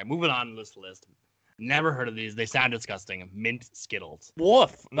 All right, moving on to this list. Never heard of these. They sound disgusting. Mint Skittles.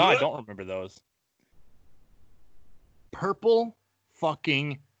 Woof. No, I don't remember those. Purple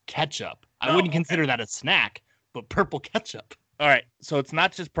fucking ketchup. I wouldn't consider that a snack, but purple ketchup. All right, so it's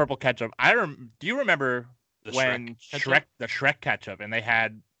not just purple ketchup. Do you remember when the Shrek ketchup, and they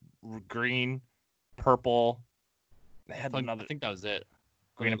had green, purple. They had another. I think that was it.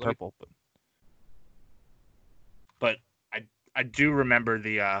 Green and purple. But I do remember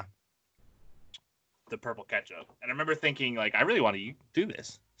the purple ketchup, and I remember thinking like I really want to do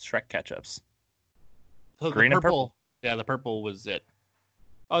this Shrek ketchups. So green and purple. Yeah, the purple was it.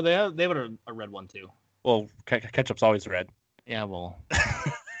 Oh, they have a red one too. Well, ketchup's always red. Yeah, well.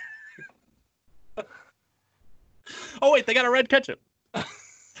 Oh wait, they got a red ketchup.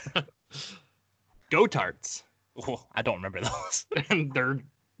 Go-Tarts. Oh, I don't remember those. And they're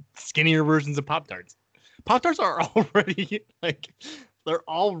skinnier versions of Pop-Tarts. Pop-Tarts are already they're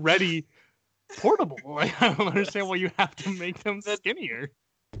already portable. Like, I don't understand why you have to make them skinnier.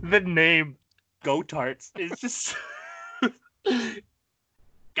 The name Go-Tarts is just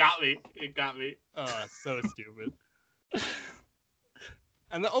got me. It got me. Oh, so stupid.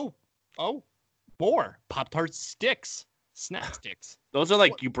 And more Pop-Tart sticks, snack sticks. Those are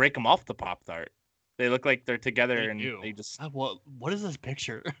like you break them off the Pop-Tart. They look like they're together and they just. What is this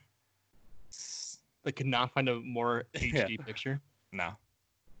picture? I could not find a more HD picture. No.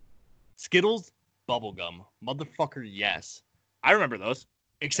 Skittles bubblegum. Motherfucker, yes. I remember those.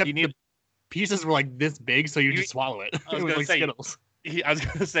 Except the pieces were like this big, so you just swallow it. I was It gonna say Skittles. I was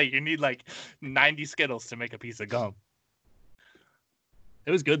gonna say you need like 90 Skittles to make a piece of gum.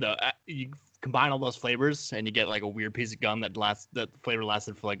 It was good though. You combine all those flavors and you get like a weird piece of gum that flavor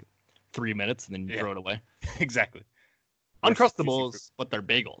lasted for like 3 minutes and then you throw it away. Exactly. Uncrustables, but they're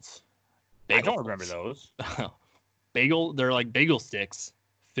bagels. I don't remember those. They're like bagel sticks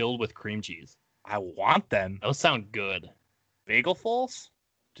filled with cream cheese. I want them. Those sound good. Bagelfuls?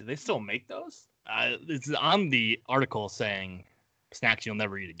 Do they still make those? It's on the article saying snacks you'll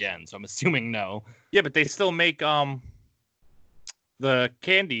never eat again, so I'm assuming no. Yeah, but they still make the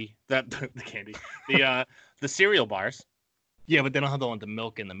candy the cereal bars. Yeah, but they don't have the one with the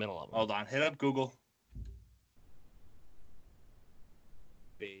milk in the middle of them. Hold on, hit up Google.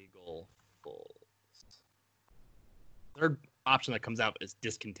 Bagelfuls. Third option that comes out is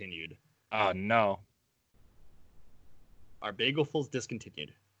discontinued. Oh no. Are Bagelfuls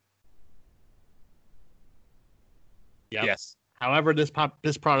discontinued? Yep. Yes. However, this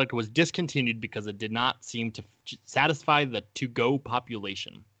product was discontinued because it did not seem to satisfy the to-go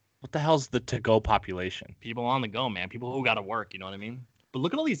population. What the hell's the to-go population? People on the go, man. People who got to work, you know what I mean? But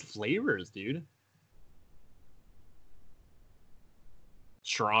look at all these flavors, dude.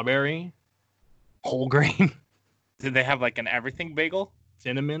 Strawberry, whole grain, Did they have like an everything bagel?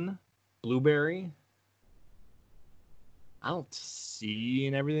 cinnamon, blueberry. I don't see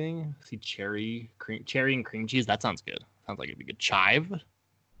and everything. I see cherry and cream cheese. That sounds good. Sounds like it'd be good. Chive,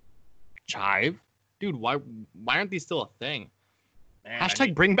 dude. Why aren't these still a thing? Man,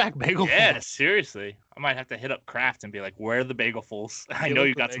 Hashtag bring back bagel. Yeah, Fuls. seriously. I might have to hit up Kraft and be like, "Where are the Bagelfuls? I know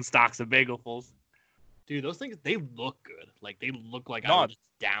you got some stocks of Bagelfuls." Dude, those things, they look good. Like, they look like No. I would just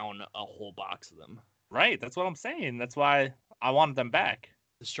down a whole box of them. Right, that's what I'm saying. That's why I wanted them back.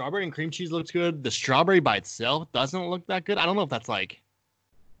 The strawberry and cream cheese looks good. The strawberry by itself doesn't look that good. I don't know if that's like,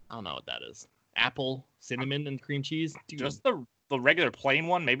 I don't know what that is. Apple, cinnamon, and cream cheese. Dude. Just the regular plain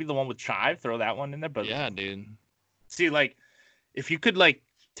one, maybe the one with chive, throw that one in there. But yeah, dude. see, like, if you could like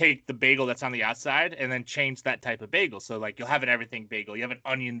take the bagel that's on the outside and then change that type of bagel. So like you'll have an everything bagel, you have an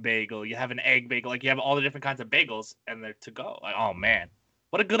onion bagel, you have an egg bagel, like you have all the different kinds of bagels and they're to go. Like, oh man.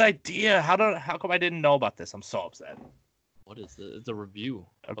 What a good idea. How come I didn't know about this? I'm so upset. What is this? It's a review.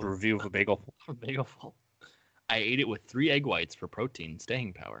 A review of a bagel. A bagel full. I ate it with 3 egg whites for protein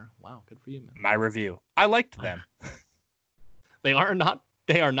staying power. Wow, good for you, man. My review. I liked them. They are not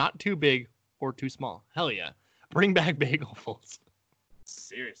too big or too small. Hell yeah. Bring back bagelfuls.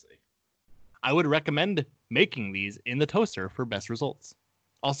 Seriously. I would recommend making these in the toaster for best results.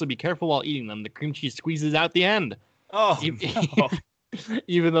 Also, be careful while eating them. The cream cheese squeezes out the end. Oh, no.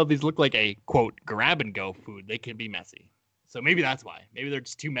 Even though these look like a, quote, grab-and-go food, they can be messy. So maybe that's why. Maybe they're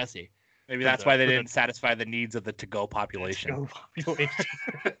just too messy. Maybe that's why they didn't satify the needs of the to-go population.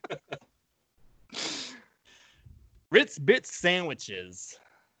 Ritz Bits sandwiches.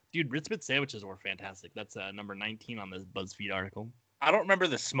 Dude, Ritz Bits sandwiches were fantastic. That's number 19 on this BuzzFeed article. I don't remember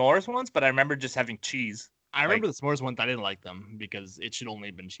the s'mores ones, but I remember just having cheese. I remember the s'mores ones. I didn't like them because it should only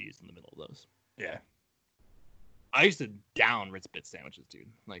have been cheese in the middle of those. Yeah. I used to down Ritz Bits sandwiches, dude,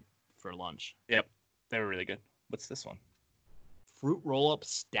 like for lunch. Yep. They were really good. What's this one? Fruit roll-up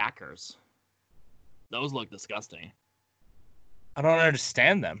stackers. Those look disgusting. I don't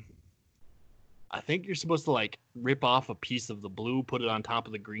understand them. I think you're supposed to like rip off a piece of the blue, put it on top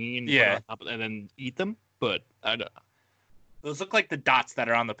of the green, yeah, and then eat them. But I don't. Those look like the dots that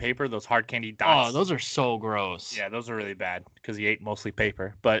are on the paper. Those hard candy dots. Oh, those are so gross. Yeah, those are really bad because he ate mostly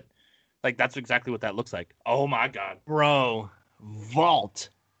paper. But like that's exactly what that looks like. Oh my god, bro! Vault.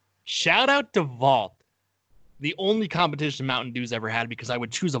 Shout out to Vault. The only competition Mountain Dew's ever had because I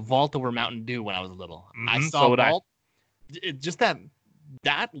would choose a Vault over Mountain Dew when I was little. Mm-hmm. I saw Vault. Just that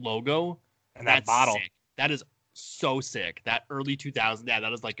logo. And that bottle. Sick. That is so sick. That early 2000s. Yeah,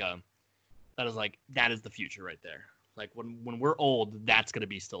 that is the future right there. Like when we're old, that's gonna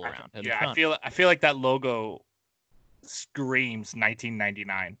be still around. Yeah, I feel like that logo screams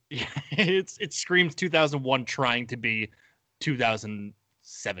 1999. Yeah, it screams 2001 trying to be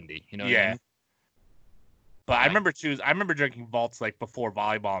 2070. You know what I Yeah. mean? But I remember drinking Vaults like before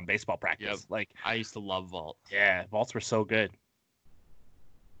volleyball and baseball practice. Yep. Like, I used to love Vault. yeah, Vaults were so good.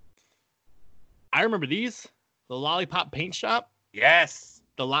 I remember these. The Lollipop Paint Shop. Yes.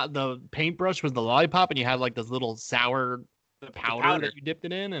 The paintbrush was the lollipop, and you had like this little sour powder that you dipped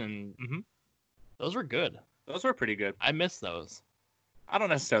it in, and those were good. Those were pretty good. I miss those. I don't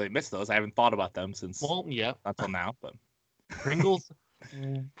necessarily miss those. I haven't thought about them since until now. But Pringles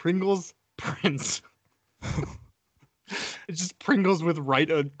Prince. It's just Pringles with right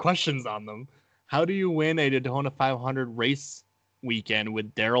questions on them. How do you win a Daytona 500 race weekend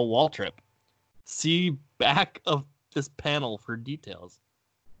with Darrell Waltrip? See back of this panel for details.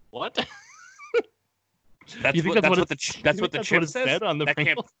 What? That's what the chip says on the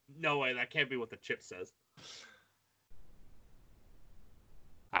Pringles? No way, that can't be what the chip says.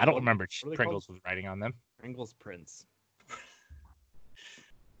 I don't remember Pringles was writing on them. Pringles Prince.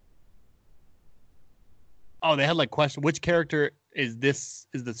 Oh, they had like question. Which character is the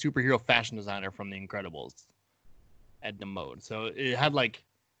superhero fashion designer from The Incredibles? Edna Mode. So it had like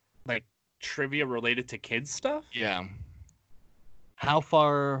trivia related to kids stuff. Yeah. How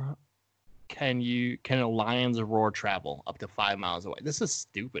far can a lion's roar travel? Up to 5 miles away. This is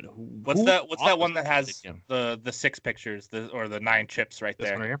stupid. What's that one that has the 6 pictures or the 9 chips right this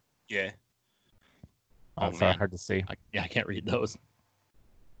there? One right here? Yeah. Oh, it's man. hard to see. I can't read those.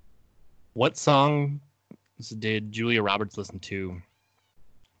 What song did Julia Roberts listen to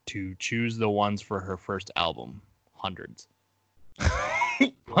choose the ones for her first album? Hundreds.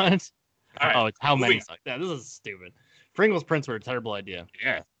 What? Right. Oh, it's how many songs? Yeah, this is stupid. Pringles Prince were a terrible idea.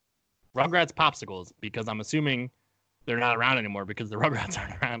 Yeah. Rugrats Popsicles, because I'm assuming they're not around anymore because the Rugrats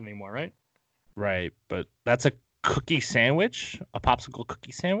aren't around anymore, right? Right, but that's a cookie sandwich, a popsicle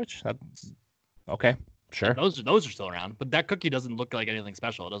cookie sandwich. That's okay. Sure. Yeah, those are still around, but that cookie doesn't look like anything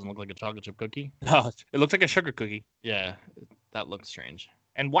special. It doesn't look like a chocolate chip cookie. No, it looks like a sugar cookie. Yeah, that looks strange.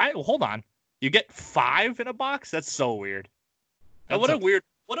 And why? Hold on, you get 5 in a box? That's so weird. What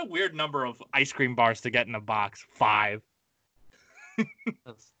a weird number of ice cream bars to get in a box. 5.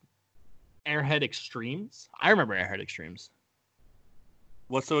 Airhead Extremes. I remember Airhead Extremes.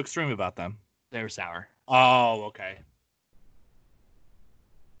 What's so extreme about them? They were sour. Oh, okay.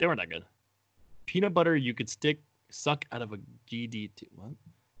 They weren't that good. Peanut butter you could suck out of a GD2. What?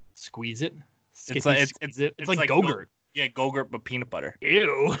 Squeeze it? It's like Go-Gurt. Yeah, Go-Gurt, but peanut butter.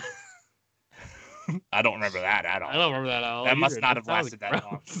 Ew. I don't remember that at all. I don't remember that at all. That must not have lasted that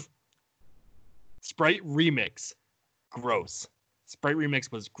long. Sprite Remix. Gross. Sprite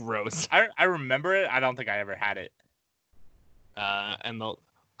Remix was gross. I remember it. I don't think I ever had it. And the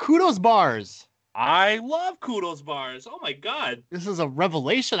Kudos bars. I love Kudos bars. Oh my god. This is a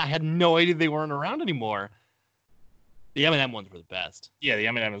revelation. I had no idea they weren't around anymore. The M&M ones were the best. Yeah, the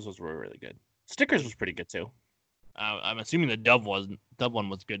M&Ms were really good. Stickers was pretty good too. I'm assuming the Dove one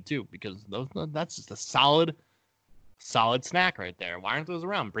was good too, because that's just a solid snack right there. Why aren't those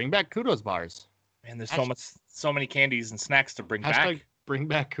around? Bring back Kudos bars. Man, there's so many candies and snacks to bring back. Bring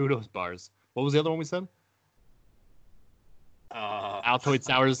back Kudos bars. What was the other one we said? Altoid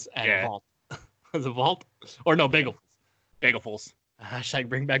Sours and Vault. Was it Vault? Or no, Bagelfuls. Bagelfuls. Hashtag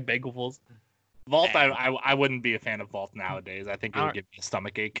bring back Bagelfuls. Vault, I wouldn't be a fan of Vault nowadays. I think it would give me a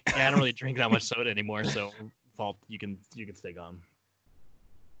stomach ache. Yeah, I don't really drink that much soda anymore, so Vault, you can stay gone.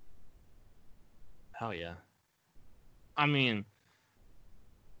 Hell yeah. I mean,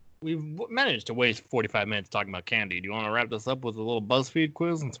 we've managed to waste 45 minutes talking about candy. Do you want to wrap this up with a little BuzzFeed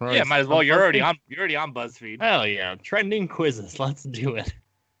quiz? Yeah, might as well. You're already on BuzzFeed. Hell yeah. Trending quizzes. Let's do it.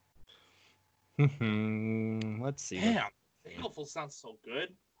 Let's see. Damn. Bagelful sounds so good.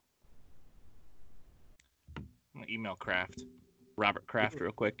 I'm gonna email Kraft. Robert Kraft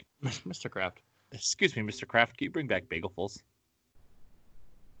real quick. Mr. Kraft. Excuse me, Mr. Kraft. Can you bring back Bagelfuls?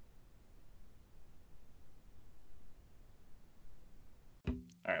 All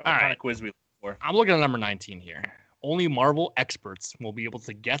right. What kind of quiz we looking for? I'm looking at number 19 here. Only Marvel experts will be able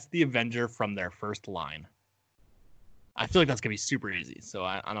to guess the Avenger from their first line. I feel like that's gonna be super easy. So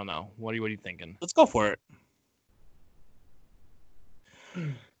I don't know. What are you thinking? Let's go for it.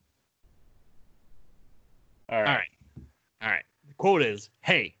 All right. The quote is,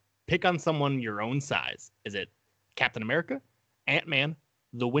 "Hey, pick on someone your own size. Is it Captain America, Ant-Man,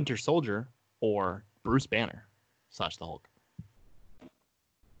 the Winter Soldier, or Bruce Banner / the Hulk?"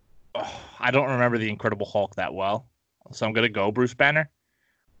 Oh, I don't remember the Incredible Hulk that well, so I'm gonna go Bruce Banner.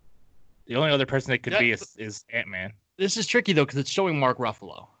 The only other person that could be is Ant-Man. This is tricky though because it's showing Mark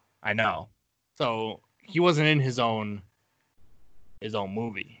Ruffalo. I know. So he wasn't in his own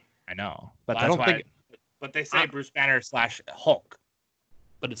movie. I know, but I that's don't why. think. But they say Bruce Banner / Hulk.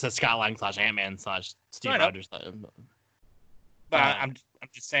 But it says Scott Lang / Ant-Man / Steve I know. Rogers. But I'm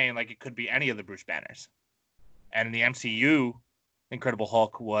just saying, like, it could be any of the Bruce Banners. And in the MCU, Incredible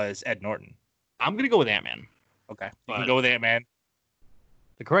Hulk was Ed Norton. I'm gonna go with Ant-Man. Okay, you can go with Ant-Man.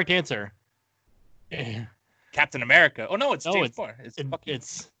 The correct answer. Captain America. Oh no, it's James Bond.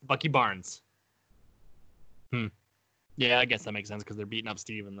 It's Bucky Barnes. Yeah, I guess that makes sense because they're beating up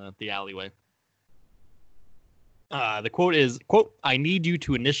Steve in the alleyway. The quote is, quote, "I need you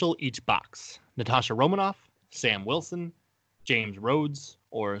to initial each box. Natasha Romanoff, Sam Wilson, James Rhodes,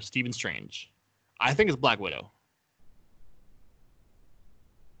 or Stephen Strange." I think it's Black Widow.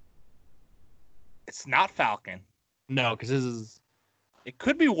 It's not Falcon. No, because this is... It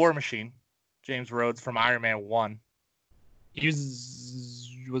could be War Machine. James Rhodes from Iron Man 1. Was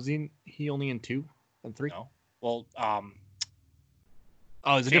he only in 2 and 3? No. Well,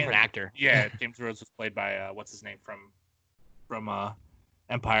 oh, he's a different actor. Yeah, James Rhodes was played by what's his name from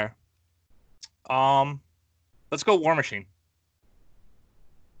Empire. Let's go War Machine.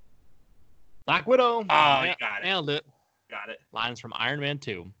 Black Widow. Oh, you got it. Nailed it. Got it. Lines from Iron Man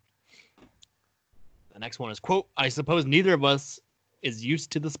 2. The next one is, quote, "I suppose neither of us is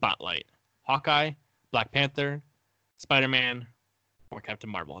used to the spotlight. Hawkeye, Black Panther, Spider-Man, or Captain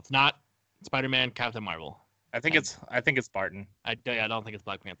Marvel." It's not Spider-Man, Captain Marvel. I think it's Barton. I don't think it's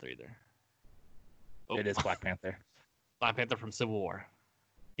Black Panther either. Oh. It is Black Panther. Black Panther from Civil War.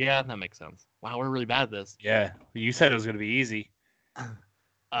 Yeah, that makes sense. Wow, we're really bad at this. Yeah, you said it was going to be easy.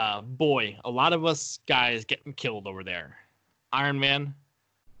 Boy, a lot of us guys getting killed over there. Iron Man,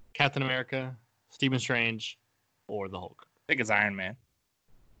 Captain America, Stephen Strange, or the Hulk. I think it's Iron Man.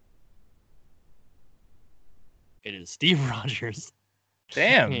 It is Steve Rogers.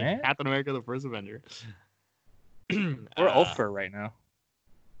 Damn, man. Captain America, the first Avenger. We're over right now.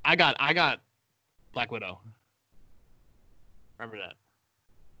 I got Black Widow. Remember that.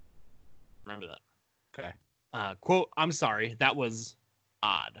 Okay. Quote, "I'm sorry, that was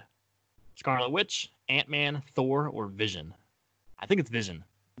odd. Scarlet Witch, Ant-Man, Thor, or Vision?" I think it's Vision.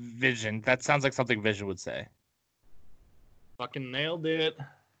 Vision. That sounds like something Vision would say. Fucking nailed it.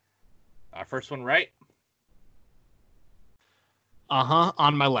 Our first one right.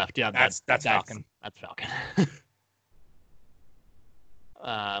 On my left. Yeah, that's Falcon. That's Falcon.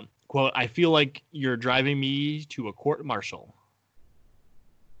 Quote, "I feel like you're driving me to a court martial."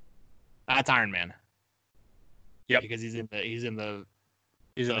 That's Iron Man. Yep. Because he's in the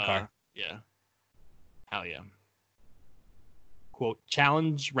car. Yeah. Hell yeah. Quote,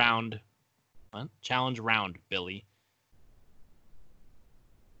 challenge round, Billy.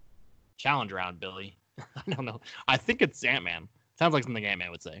 Challenge round, Billy. I don't know. I think it's Ant-Man. Sounds like something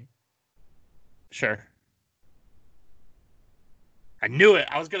Ant-Man would say. Sure. I knew it.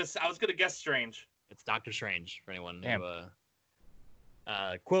 I was gonna guess Strange. It's Doctor Strange for anyone Damn. who.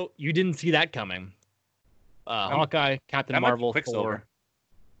 Quote, "You didn't see that coming." Hawkeye, Captain Marvel, Quicksilver. Thor.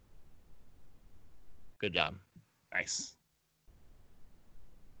 Good job. Nice.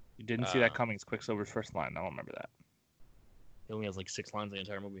 You didn't see that coming. It's Quicksilver's first line. I don't remember that. He only has like 6 lines in the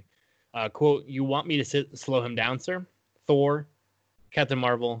entire movie. Quote, "You want me to slow him down, sir?" Thor, Captain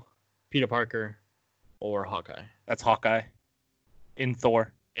Marvel, Peter Parker, or Hawkeye? That's Hawkeye. In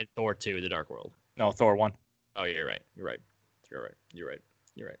Thor. And Thor 2, The Dark World. No, Thor 1. Oh, you're right.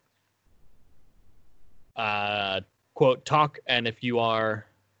 Quote, "Talk, and if you are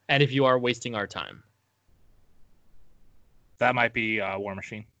wasting our time." That might be War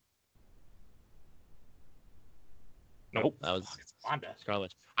Machine. Nope. That was Wanda.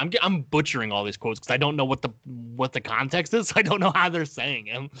 Scarlet. I'm butchering all these quotes because I don't know what the context is. So I don't know how they're saying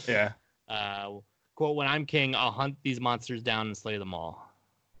them. Yeah. Quote, "When I'm king, I'll hunt these monsters down and slay them all."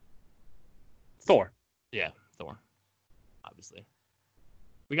 Thor. Yeah, Thor. Obviously.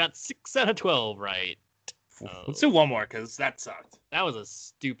 We got 6 out of 12 right. Let's do one more because that sucked. That was a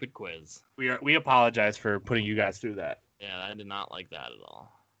stupid quiz. We apologize for putting you guys through that. Yeah, I did not like that at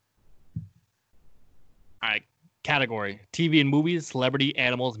all. All right. Category: TV and movies, celebrity,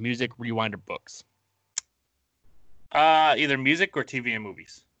 animals, music, rewind, or books. Either music or TV and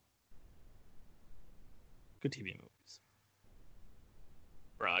movies. Good TV and movies.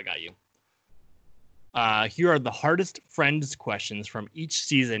 Bro, I got you. Here are the hardest Friends questions from each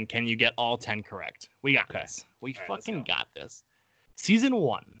season. Can you get all 10 correct? We got this. We fucking got this. Season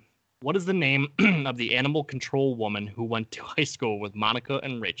 1. What is the name of the animal control woman who went to high school with Monica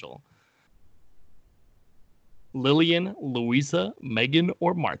and Rachel? Lillian, Louisa, Megan,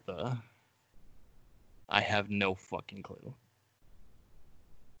 or Martha? I have no fucking clue.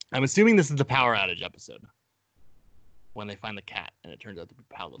 I'm assuming this is the power outage episode when they find the cat and it turns out to be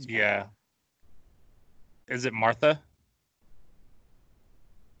Paolo's cat. Yeah. Is it Martha?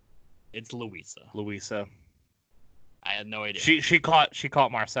 It's Louisa. Louisa. I had no idea. She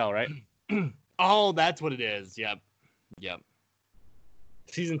caught Marcel, right? Oh, that's what it is. Yep.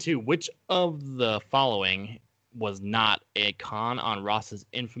 Season 2. Which of the following was not a con on Ross's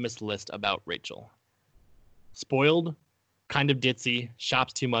infamous list about Rachel? Spoiled, kind of ditzy,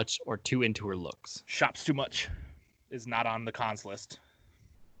 shops too much, or too into her looks? Shops too much is not on the cons list.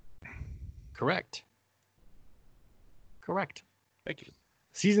 Correct. Thank you.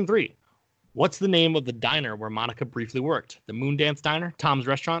 Season 3. What's the name of the diner where Monica briefly worked? The Moondance Diner, Tom's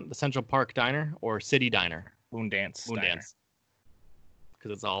Restaurant, the Central Park Diner, or City Diner? Moondance. Moondance.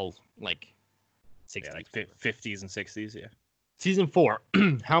 Because it's all like 60s. Yeah, like 50s and 60s, yeah. Season 4.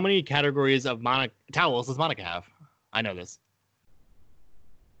 How many categories of towels does Monica have? I know this.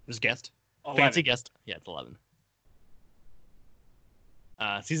 Just guessed. 11. Fancy guessed. Yeah, it's 11.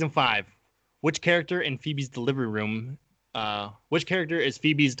 Season 5. Which character in Phoebe's delivery room? Which character is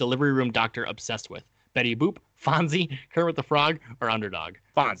Phoebe's delivery room doctor obsessed with? Betty Boop, Fonzie, Kermit the Frog, or Underdog?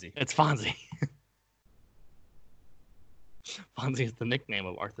 Fonzie. It's Fonzie. Fonzie is the nickname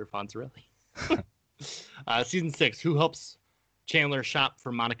of Arthur Fonzarelli. Season 6. Who helps Chandler shop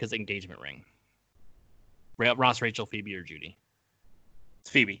for Monica's engagement ring? Ross, Rachel, Phoebe, or Judy? It's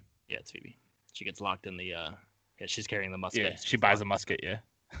Phoebe. Yeah, it's Phoebe. She gets locked in the. Yeah, she's carrying the musket. Yeah, she buys a musket, yeah.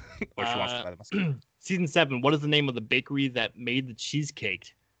 Or she wants to buy the musket. Season 7. What is the name of the bakery that made the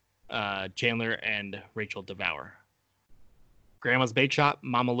cheesecake Chandler and Rachel devour? Grandma's Bake Shop,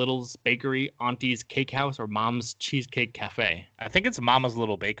 Mama Little's Bakery, Auntie's Cake House, or Mom's Cheesecake Cafe? I think it's Mama's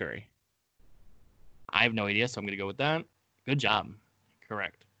Little Bakery. I have no idea, so I'm going to go with that. Good job.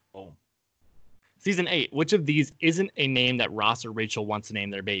 Correct. Oh. Season 8. Which of these isn't a name that Ross or Rachel wants to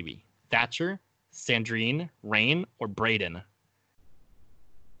name their baby? Thatcher, Sandrine, Rain, or Braden?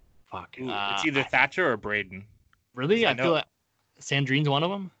 Fuck. Ooh, it's either Thatcher or Braden. Really? I know. feel like Sandrine's one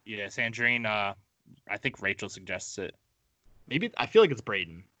of them. Yeah, Sandrine. I think Rachel suggests it. Maybe I feel like it's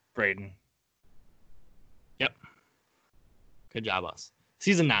Braden. Braden. Yep. Good job, us.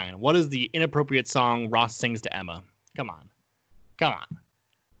 Season 9. What is the inappropriate song Ross sings to Emma? Come on.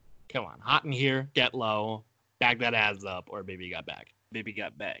 Hot in here, get low, back that ass up, or baby got back. Baby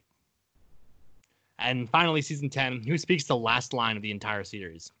got back. And finally, season 10. Who speaks the last line of the entire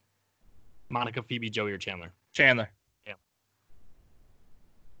series? Monica, Phoebe, Joey, or Chandler? Chandler. Yeah.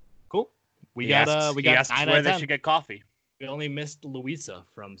 Cool. We He got asks 9 out where of they 10. should get coffee. We only missed Louisa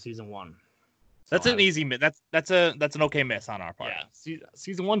from season 1. That's an easy miss. That's an okay miss on our part. Yeah.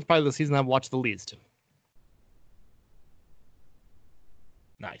 Season 1's probably the season I've watched the least.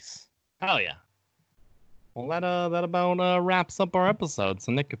 Nice. Hell yeah. Well, that about wraps up our episode.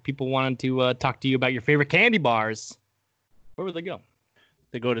 So, Nick, if people wanted to talk to you about your favorite candy bars, where would they go?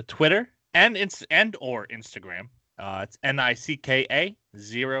 They go to Twitter and or Instagram. It's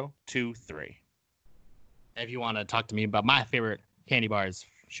NICKA023. If you want to talk to me about my favorite candy bars,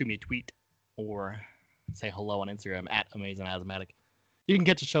 shoot me a tweet or say hello on Instagram at AmazingAsthmatic. You can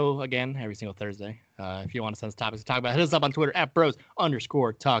catch the show again every single Thursday. If you want to send us topics to talk about, hit us up on Twitter at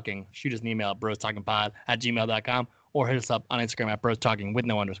bros_talking. Shoot us an email at brostalkingpod@gmail.com or hit us up on Instagram at brostalking with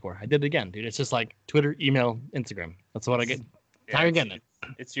no underscore. I did it again, dude. It's just like Twitter, email, Instagram. That's what I get. That's how you're getting it.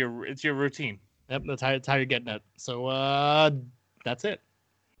 It's your routine. Yep, that's how you're getting it. So that's it.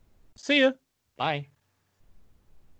 See ya. Bye.